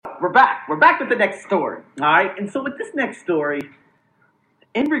We're back. We're back with the next story. All right. And so with this next story,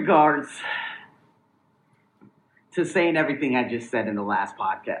 in regards to saying everything I just said in the last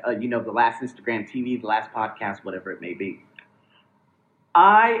podcast, the last Instagram TV, the last podcast, whatever it may be,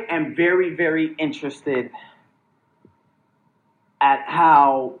 I am very, very interested at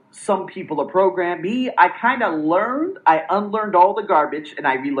how some people are programmed. Me, I kind of I unlearned all the garbage and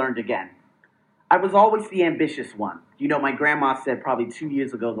I relearned again. I was always the ambitious one. My grandma said probably 2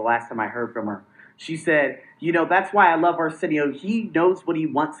 years ago, the last time I heard from her, she said, that's why I love Arsenio. He knows what he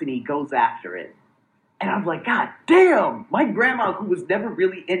wants and he goes after it. And I'm like, God damn, my grandma, who was never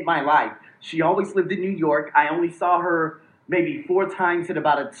really in my life, she always lived in New York. I only saw her maybe 4 times in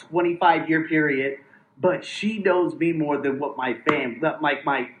about a 25-year period. But she knows me more than what my family, like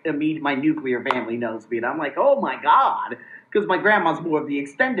my nuclear family knows me. And I'm like, oh my God. Because my grandma's more of the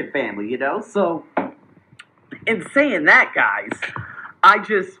extended family, So, in saying that, guys,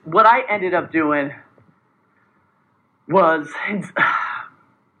 what I ended up doing was,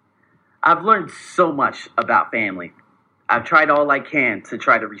 I've learned so much about family. I've tried all I can to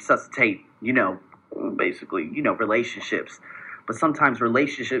try to resuscitate, basically, relationships. But sometimes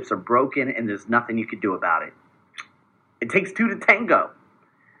relationships are broken and there's nothing you can do about it. It takes 2 to tango.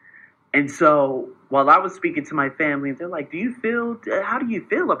 And so while I was speaking to my family, they're like, how do you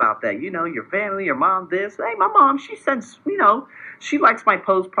feel about that? Your family, your mom, this. Hey, my mom, she sends, she likes my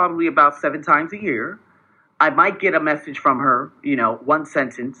post probably about 7 times a year. I might get a message from her, 1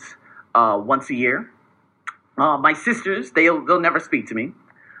 sentence once a year. My sisters, they'll never speak to me.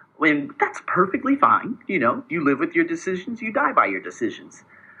 And that's perfectly fine. You live with your decisions, you die by your decisions.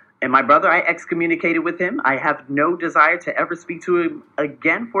 And my brother, I excommunicated with him. I have no desire to ever speak to him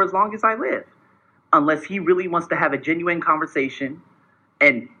again for as long as I live. Unless he really wants to have a genuine conversation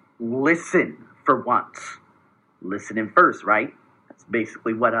and listen for once. Listening first, right? That's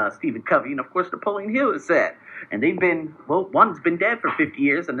basically what Stephen Covey and, of course, Napoleon Hill has said. And one's been dead for 50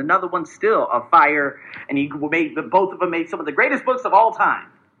 years and another one's still a fire. And both of them made some of the greatest books of all time.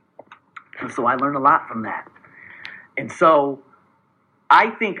 And so I learned a lot from that. And so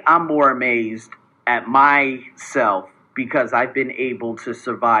I think I'm more amazed at myself because I've been able to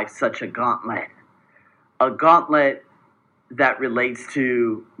survive such a gauntlet. A gauntlet that relates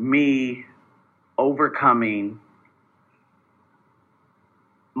to me overcoming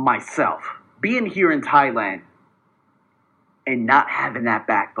myself. Being here in Thailand and not having that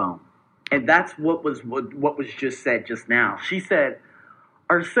backbone. And that's what was just said just now. She said,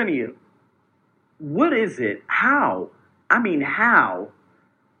 Arsenio, what is it? How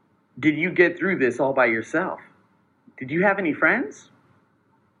did you get through this all by yourself? Did you have any friends?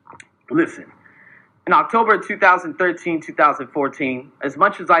 Listen, in October 2013, 2014, as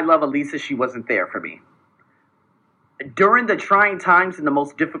much as I love Elisa, she wasn't there for me. During the trying times and the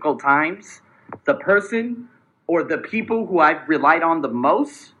most difficult times, the person or the people who I've relied on the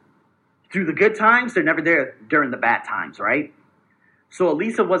most through the good times, they're never there during the bad times, right? So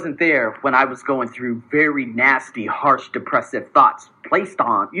Elisa wasn't there when I was going through very nasty, harsh, depressive thoughts placed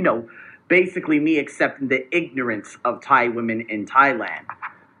on, basically me accepting the ignorance of Thai women in Thailand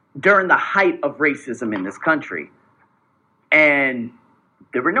during the height of racism in this country. And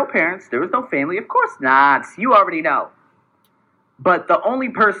there were no parents. There was no family. Of course not. You already know. But the only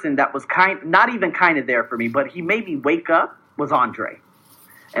person that was not even kind of there for me, but he made me wake up was Andre.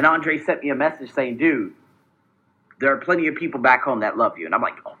 And Andre sent me a message saying, dude, there are plenty of people back home that love you. And I'm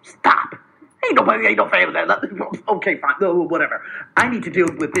like, oh, stop. Ain't no family that love you. Okay, fine. No, whatever. I need to deal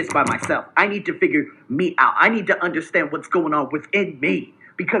with this by myself. I need to figure me out. I need to understand what's going on within me.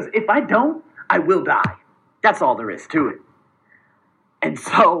 Because if I don't, I will die. That's all there is to it. And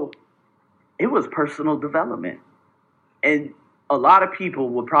so it was personal development. And a lot of people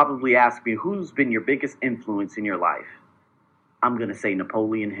would probably ask me, who's been your biggest influence in your life? I'm going to say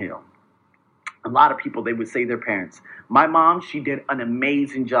Napoleon Hill. A lot of people, they would say their parents. My mom, she did an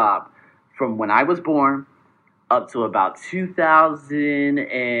amazing job from when I was born up to about 2000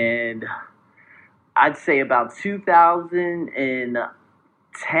 and I'd say about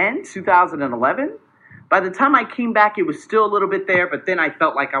 2010, 2011. By the time I came back, it was still a little bit there, but then I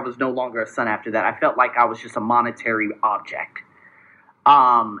felt like I was no longer a son after that. I felt like I was just a monetary object.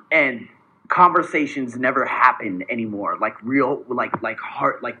 And conversations never happened anymore, real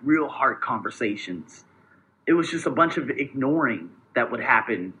heart conversations. It was just a bunch of ignoring that would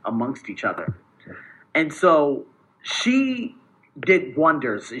happen amongst each other. And so she did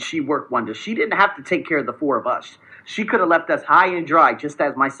wonders. She worked wonders. She didn't have to take care of the 4 of us. She could have left us high and dry, just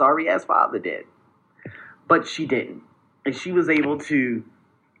as my sorry ass father did. But she didn't. And she was able to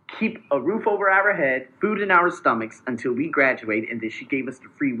keep a roof over our head, food in our stomachs until we graduate, and then she gave us the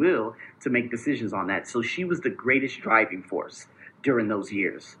free will to make decisions on that. So she was the greatest driving force during those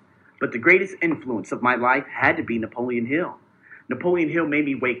years. But the greatest influence of my life had to be Napoleon Hill. Napoleon Hill made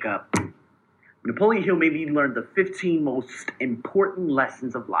me wake up. Napoleon Hill made me learn the 15 most important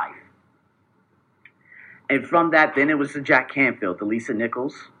lessons of life. And from that, then it was the Jack Canfield, the Lisa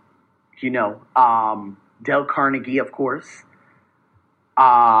Nichols, Dale Carnegie, of course,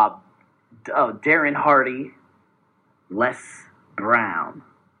 Darren Hardy, Les Brown.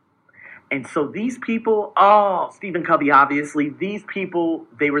 And so these people, Stephen Covey, obviously, these people,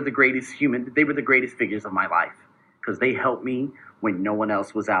 they were the greatest figures of my life because they helped me when no one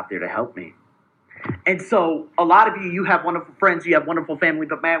else was out there to help me. And so a lot of you have wonderful friends, you have wonderful family,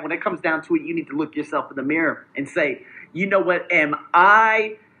 but man, when it comes down to it, you need to look yourself in the mirror and say, you know what, am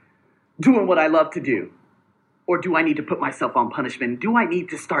I doing what I love to do? Or do I need to put myself on punishment? Do I need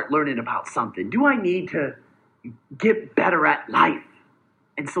to start learning about something? Do I need to get better at life?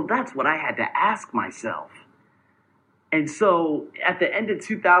 And so that's what I had to ask myself. And so at the end of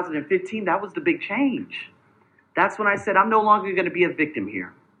 2015, that was the big change. That's when I said, I'm no longer going to be a victim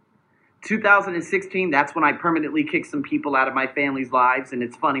here. 2016, that's when I permanently kicked some people out of my family's lives. And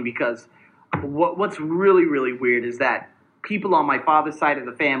it's funny because what's really, really weird is that people on my father's side of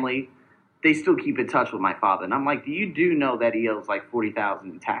the family, they still keep in touch with my father. And I'm like, you do know that he owes like $40,000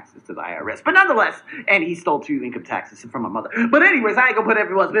 in taxes to the IRS. But nonetheless, and he stole 2 income taxes from my mother. But anyways, I ain't gonna put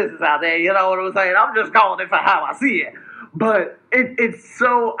everyone's business out there. You know what I'm saying? I'm just calling it for how I see it. But it's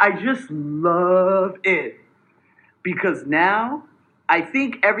so, I just love it. Because now, I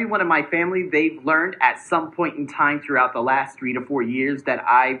think everyone in my family, they've learned at some point in time throughout the last 3 to 4 years that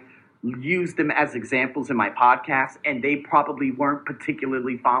I've used them as examples in my podcast, and they probably weren't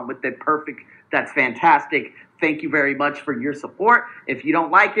particularly fond with it. Perfect. That's fantastic. Thank you very much for your support. If you don't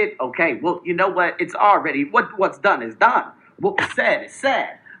like it, okay, well, you know what? It's already, what's done is done. What was said is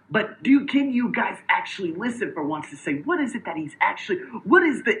said. But can you guys actually listen for once to say, what is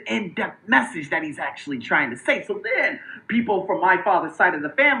the in-depth message that he's actually trying to say? So then people from my father's side of the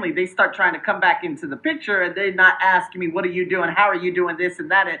family, they start trying to come back into the picture and they're not asking me, what are you doing? How are you doing this and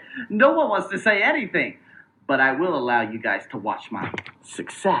that? And no one wants to say anything. But I will allow you guys to watch my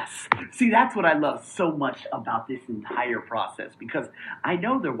success. See, that's what I love so much about this entire process because I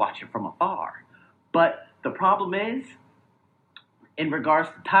know they're watching from afar. But the problem is, in regards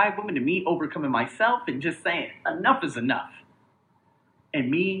to Thai women, to me overcoming myself and just saying enough is enough.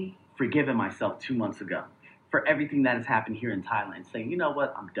 And me forgiving myself 2 months ago for everything that has happened here in Thailand, saying, you know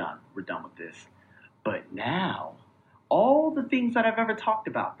what, I'm done. We're done with this. But now, all the things that I've ever talked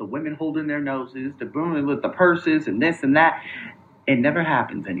about, the women holding their noses, the women with the purses and this and that, it never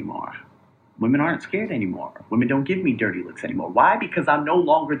happens anymore. Women aren't scared anymore. Women don't give me dirty looks anymore. Why? Because I'm no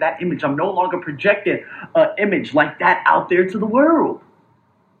longer that image. I'm no longer projecting an image like that out there to the world.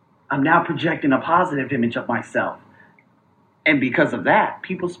 I'm now projecting a positive image of myself. And because of that,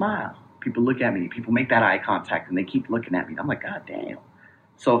 people smile. People look at me. People make that eye contact and they keep looking at me. I'm like, God damn.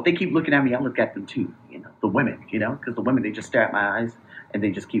 So if they keep looking at me, I look at them too. The women, because the women, they just stare at my eyes and they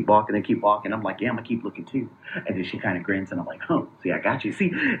just keep walking. They keep walking. I'm like, yeah, I'm going to keep looking too. And then she kind of grins and I'm like, see, I got you.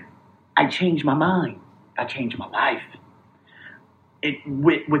 See, I changed my mind. I changed my life.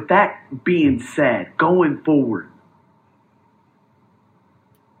 With that being said, going forward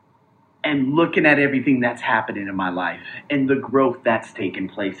and looking at everything that's happening in my life and the growth that's taking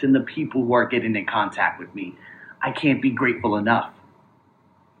place and the people who are getting in contact with me, I can't be grateful enough.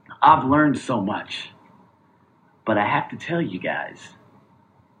 I've learned so much. But I have to tell you guys,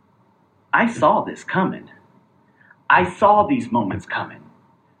 I saw this coming. I saw these moments coming.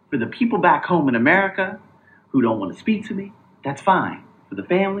 For the people back home in America who don't want to speak to me, that's fine. For the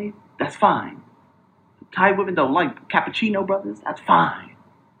family, that's fine. The Thai women don't like cappuccino brothers, that's fine.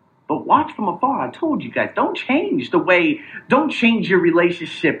 But watch from afar. I told you guys, don't change your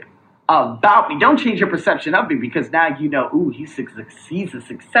relationship about me. Don't change your perception of me because now you know, he's a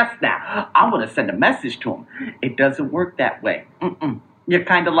success now. I want to send a message to him. It doesn't work that way. You're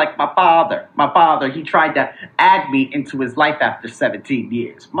kind of like my father. My father, he tried to add me into his life after 17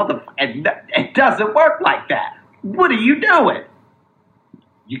 years. Motherfucker, it doesn't work like that. What are you doing?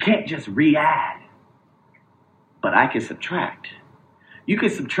 You can't just re-add. But I can subtract. You can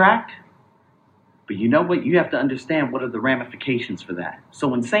subtract, but you know what? You have to understand what are the ramifications for that. So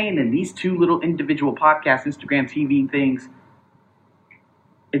when saying in these 2 little individual podcasts, Instagram, TV things,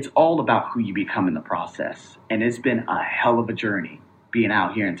 it's all about who you become in the process. And it's been a hell of a journey being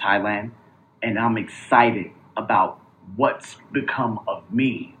out here in Thailand, and I'm excited about what's become of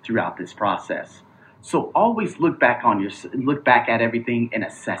me throughout this process. So always look back at everything and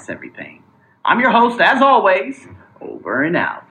assess everything. I'm your host, as always. Over and out.